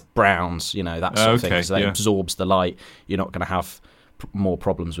or browns, that sort of thing. So that absorbs the light. You're not going to have more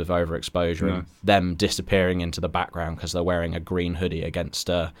problems with overexposure and them disappearing into the background because they're wearing a green hoodie against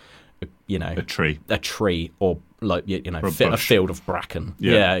a tree or like a field of bracken.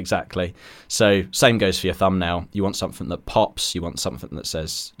 Yeah, exactly. So same goes for your thumbnail. You want something that pops. You want something that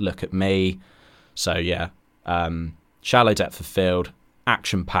says "Look at me." So shallow depth of field,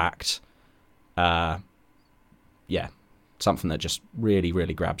 action packed. Something that just really,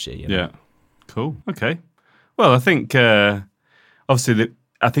 really grabs you. Yeah, cool. Okay. Well, I think obviously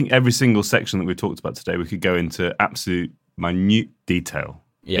I think every single section that we talked about today, we could go into absolute minute detail.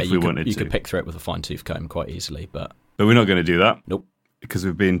 Yeah, if we wanted to. You could pick through it with a fine-tooth comb quite easily, but we're not going to do that. Nope. Because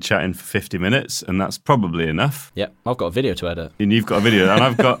we've been chatting for 50 minutes, and that's probably enough. Yeah, I've got a video to edit. And you've got a video, and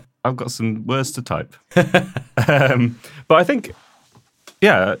I've got some words to type. But I think,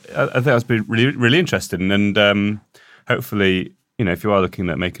 I think that's been really, really interesting, and hopefully, if you are looking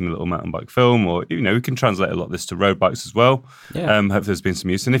at making a little mountain bike film, or, we can translate a lot of this to road bikes as well. Yeah. Hopefully there's been some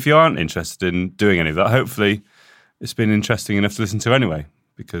use. And if you aren't interested in doing any of that, hopefully it's been interesting enough to listen to anyway,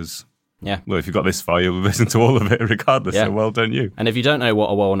 because... Yeah. Well, if you got this far, you'll listen to all of it regardless. Yeah. So well done you. And if you don't know what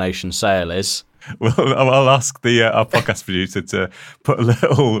a Wall Nation sale is, well, I'll ask our podcast producer to put a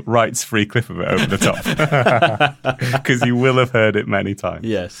little rights-free clip of it over the top, because you will have heard it many times.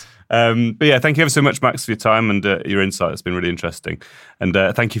 yes. But yeah, thank you ever so much, Max, for your time and your insight. It's been really interesting. And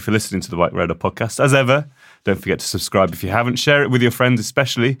thank you for listening to the Bike Radar podcast. As ever, don't forget to subscribe if you haven't. Share it with your friends,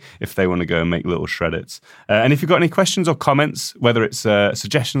 especially if they want to go and make little shredits. And if you've got any questions or comments, whether it's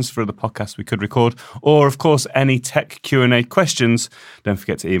suggestions for the podcast we could record, or, of course, any tech Q&A questions, don't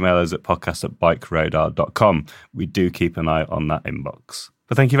forget to email us at podcast@bikeradar.com. We do keep an eye on that inbox.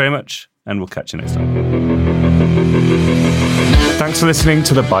 But thank you very much, and we'll catch you next time. Thanks for listening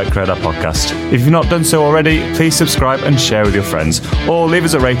to the Bike Radar podcast. If you've not done so already, please subscribe and share with your friends, or leave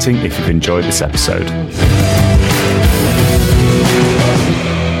us a rating if you've enjoyed this episode.